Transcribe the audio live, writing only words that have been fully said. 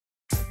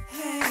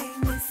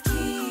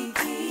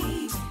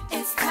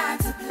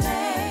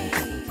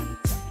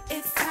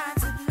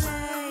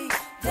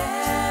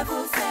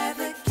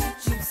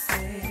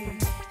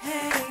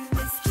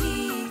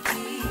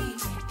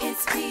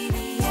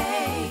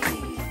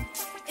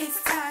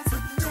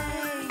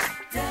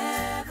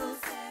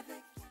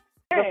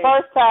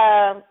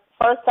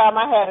first time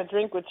I had a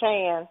drink with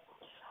Chan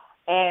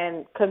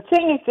and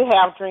continued to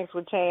have drinks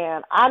with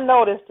Chan, I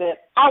noticed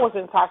that I was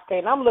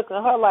intoxicated. I'm looking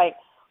at her like,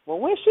 well,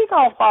 when's she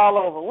going to fall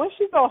over? When's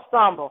she going to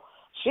stumble?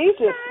 She's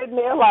just sitting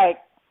there like,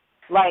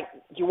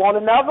 you want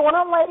another one?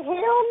 I'm like, hell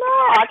no,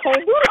 I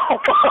can't do that.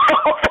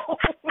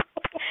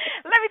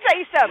 Let me tell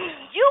you something.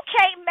 You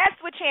can't mess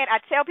with Chan.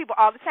 I tell people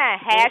all the time,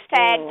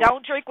 hashtag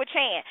don't drink with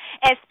Chan.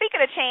 And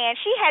speaking of Chan,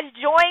 she has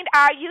joined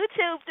our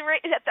YouTube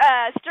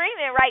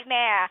streaming right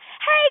now.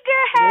 Hey,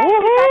 girl, hey.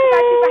 We talking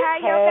about you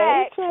behind your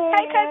back.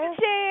 Hey, Cousin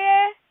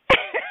Chan.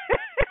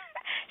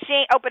 She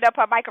ain't opened up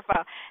her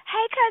microphone.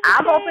 Hey, Cousin Chan.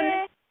 I'm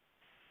opening.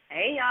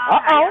 Hey,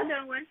 y'all. How y'all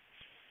doing?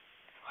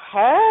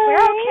 Hey.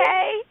 We're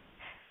okay.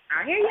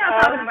 I hear y'all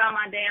talking about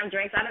my damn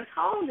drinks. I done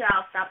told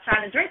y'all stop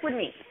trying to drink with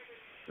me.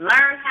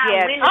 Learn how to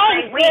win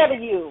I ain't scared of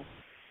you.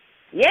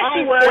 Yes,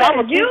 you was. I'm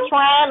going to keep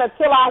trying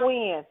until I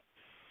win.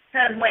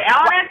 Because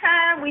all that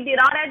time we did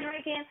all that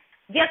drinking,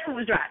 guess who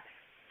was driving?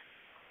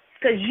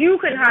 Because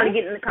you couldn't hardly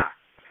get in the car.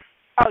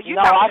 Oh, you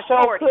no, I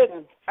sure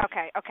couldn't.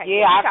 Okay.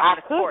 Yeah, I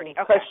couldn't.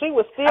 Because she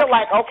was still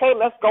like, okay,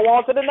 let's go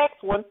on to the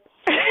next one.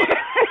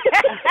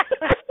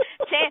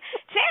 Chan,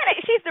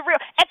 she's the real,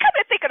 and come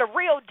to think of the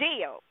real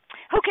deal,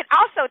 who can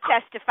also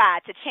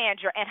testify to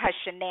Chandra and her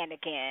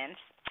shenanigans.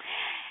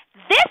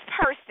 This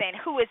person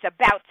who is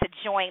about to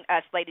join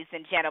us, ladies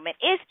and gentlemen,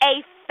 is a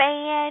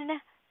fan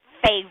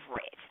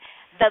favorite.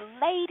 The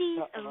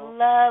ladies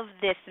love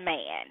this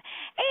man.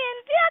 And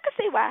yeah, I can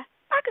see why.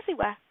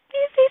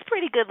 He's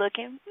pretty good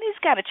looking.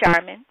 He's kind of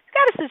charming. He's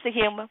got a sense of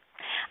humor.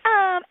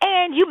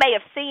 And you may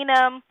have seen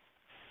him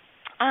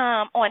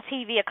on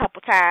TV a couple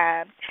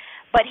times.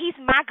 But he's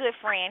my good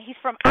friend. He's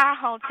from our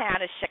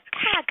hometown of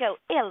Chicago,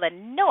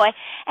 Illinois.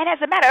 And as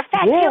a matter of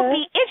fact, he'll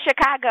be in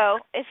Chicago,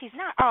 if he's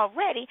not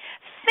already,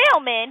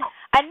 filming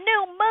a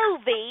new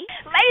movie.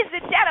 Ladies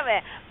and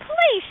gentlemen,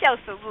 please show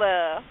some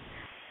love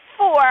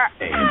for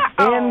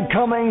our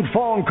incoming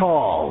phone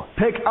call.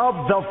 Pick up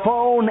the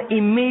phone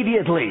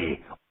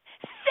immediately.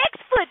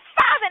 6'5.5"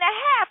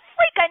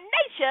 freak of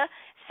nature.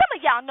 Some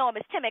of y'all know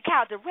him as Timon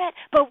Kyle Durrett,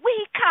 but we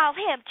call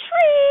him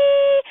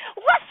Tree.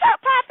 What's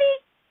up,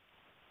 Poppy?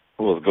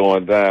 What's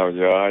going down,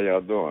 y'all? How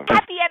y'all doing?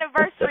 Happy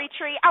anniversary,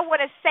 Tree. I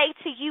want to say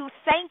to you,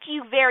 thank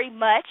you very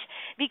much,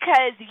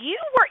 because you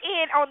were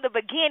in on the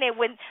beginning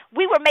when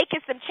we were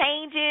making some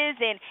changes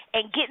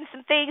and getting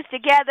some things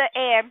together.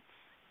 And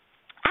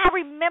I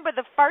remember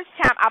the first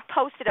time I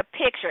posted a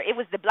picture. It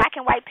was the black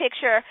and white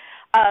picture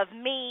of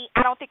me.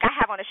 I don't think I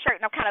have on a shirt,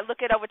 and I'm kind of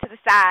looking over to the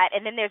side,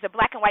 and then there's a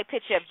black and white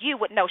picture of you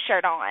with no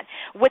shirt on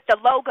with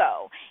the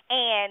logo,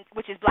 and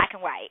which is black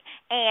and white.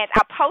 And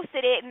I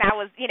posted it, and I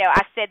was,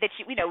 I said that,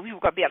 we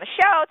were going to be on the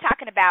show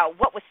talking about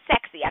what was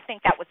sexy. I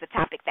think that was the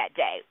topic that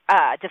day,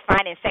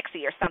 defining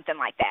sexy or something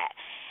like that.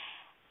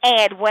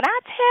 And when I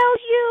tell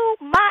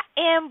you, my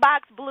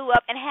inbox blew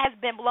up and has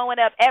been blowing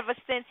up ever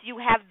since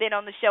you have been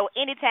on the show,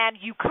 anytime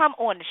you come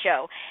on the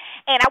show.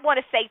 And I want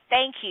to say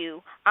thank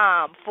you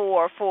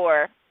for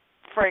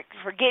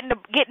getting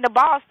the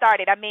ball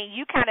started. I mean,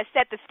 you kind of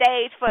set the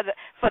stage for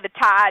the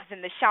Todds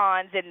and the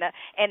Shawns and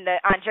the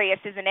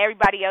Andreases and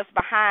everybody else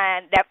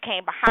that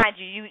came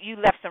behind you. You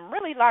left some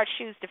really large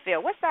shoes to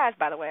fill. What size,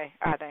 by the way,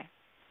 are they?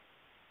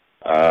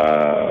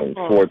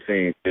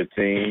 14,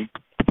 15.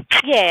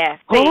 Yeah,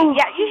 he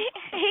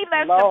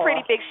left some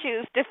pretty big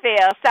shoes to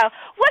fill. So,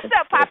 what's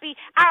up, Poppy?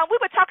 We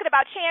were talking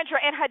about Chandra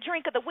and her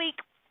drink of the week,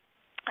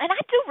 and I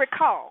do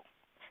recall,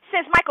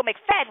 since Michael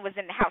McFadden was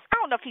in the house,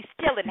 I don't know if he's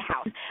still in the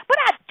house, but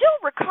I do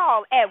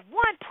recall at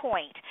one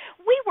point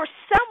we were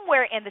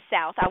somewhere in the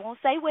South, I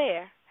won't say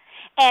where,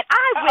 and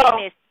I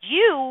witnessed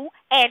you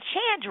and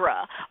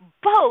Chandra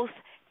both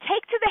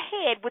take to the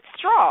head with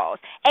straws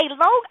a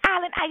Long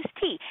Island iced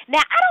tea.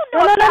 Now, I don't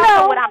know if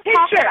y'all know what I'm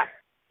talking about.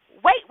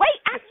 Wait,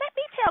 let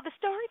me tell the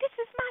story. This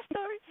is my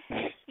story.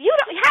 You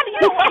only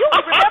remember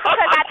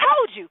because I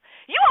told you.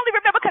 You only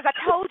remember because I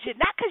told you,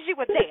 not because you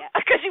were there,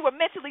 because you were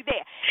mentally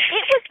there.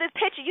 It was this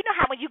picture. You know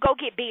how when you go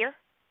get beer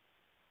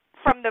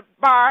from the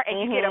bar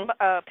and you get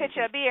a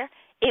pitcher of beer?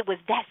 It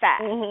was that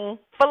size,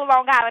 full of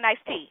Long Island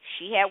iced tea.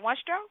 She had one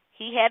straw,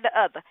 he had the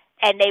other,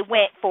 and they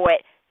went for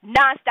it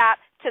nonstop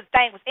till the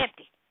thing was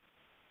empty.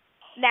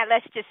 Now,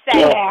 let's just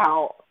say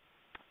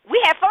we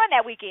had fun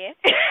that weekend.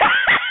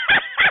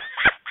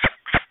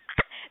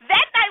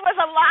 That night was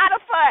a lot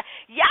of fun.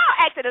 Y'all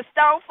acted a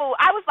stone fool.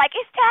 I was like,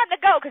 it's time to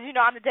go, because,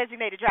 I'm the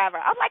designated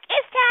driver. I'm like,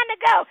 it's time to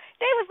go.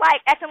 They was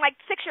like acting like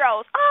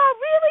 6-year-olds. Oh,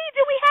 really?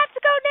 Do we have to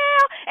go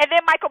now? And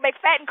then Michael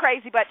McFadden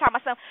crazy, but told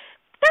myself,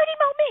 30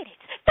 more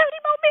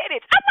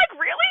minutes. I'm like,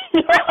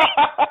 really?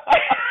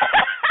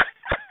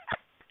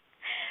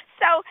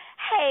 So,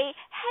 hey,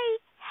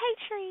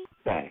 Tree.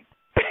 Thanks.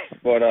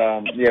 But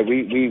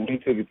we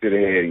took it to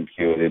the head and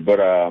killed it. But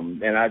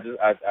and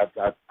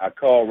I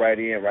called right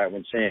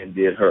when Chan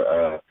did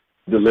her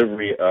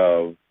delivery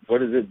of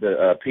what is it,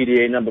 the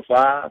PDA number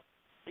 5.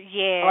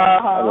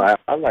 Yeah.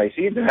 I'm like,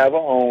 she used to have her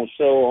own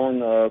show on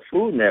the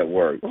Food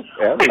Network.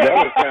 That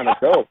was kind of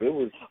dope. It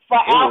was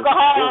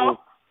alcohol.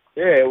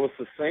 Yeah, it was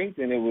succinct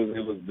and it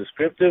was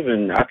descriptive,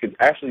 and I could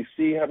actually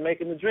see her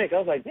making the drink. I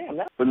was like, damn.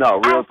 But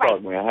no, real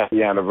talk, man.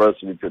 Happy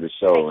anniversary to the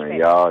show, man.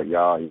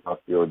 Y'all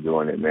still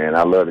doing it, man.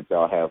 I love that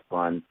y'all have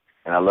fun,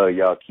 and I love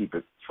y'all keep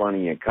it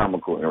funny and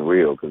comical and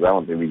real, because I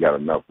don't think we got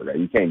enough of that.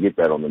 You can't get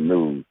that on the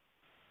news.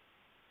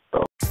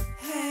 So.